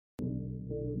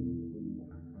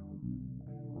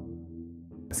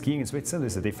Skiing in Switzerland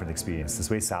is a different experience. The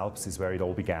Swiss Alps is where it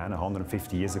all began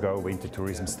 150 years ago. Winter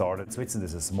tourism started. Switzerland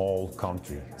is a small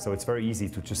country, so it's very easy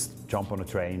to just jump on a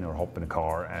train or hop in a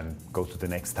car and go to the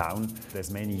next town.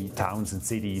 There's many towns and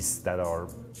cities that are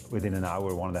within an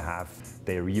hour, 1.5.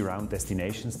 They're year-round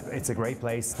destinations. It's a great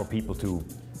place for people to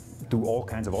do all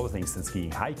kinds of other things than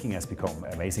skiing. Hiking has become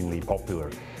amazingly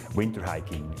popular. Winter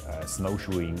hiking,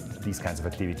 snowshoeing, these kinds of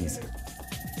activities.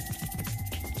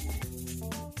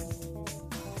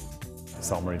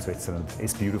 Summer in Switzerland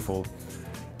is beautiful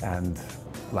and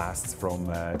lasts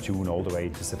from June all the way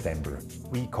to September.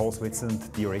 We call Switzerland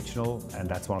the original, and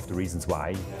that's one of the reasons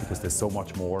why, because there's so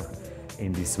much more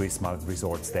in the Swiss mountain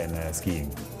resorts than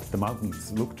skiing. The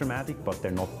mountains look dramatic, but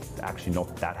they're actually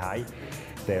not that high.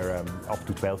 They're up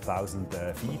to 12,000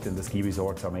 feet, and the ski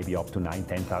resorts are maybe up to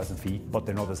 10,000 feet, but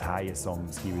they're not as high as some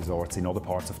ski resorts in other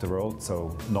parts of the world,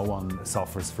 so no one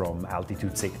suffers from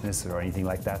altitude sickness or anything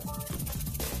like that.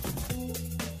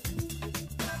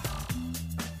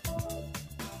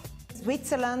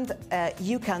 Switzerland,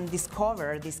 you can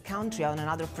discover this country on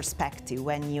another perspective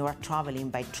when you are traveling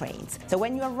by trains. So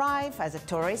when you arrive as a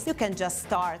tourist, you can just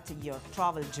start your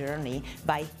travel journey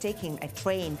by taking a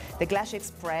train. The Glacier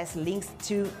Express links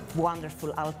two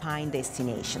wonderful alpine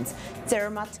destinations,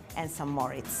 Zermatt and St.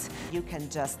 Moritz. You can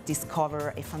just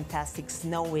discover a fantastic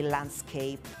snowy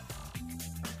landscape.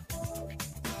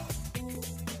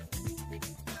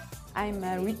 I'm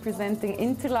representing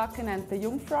Interlaken and the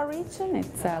Jungfrau region.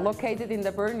 It's located in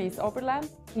the Bernese Oberland.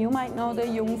 You might know the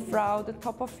Jungfrau, the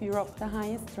top of Europe, the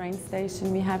highest train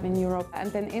station we have in Europe.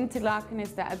 And then Interlaken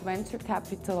is the adventure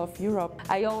capital of Europe.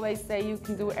 I always say you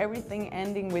can do everything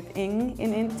ending with ing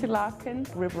in Interlaken.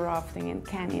 River rafting and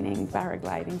canyoning,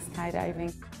 paragliding,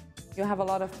 skydiving. You have a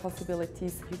lot of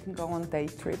possibilities. You can go on day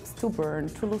trips to Bern,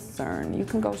 to Lucerne, you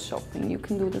can go shopping, you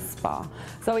can do the spa.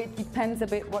 So it depends a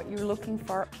bit what you're looking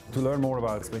for. To learn more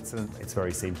about Switzerland, it's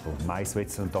very simple.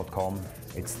 myswitzerland.com.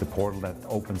 It's the portal that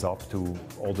opens up to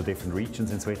all the different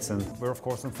regions in Switzerland. We're of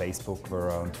course on Facebook, we're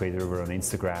on Twitter, we're on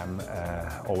Instagram.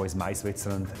 Always My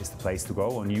Switzerland is the place to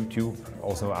go. On YouTube,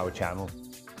 also our channel.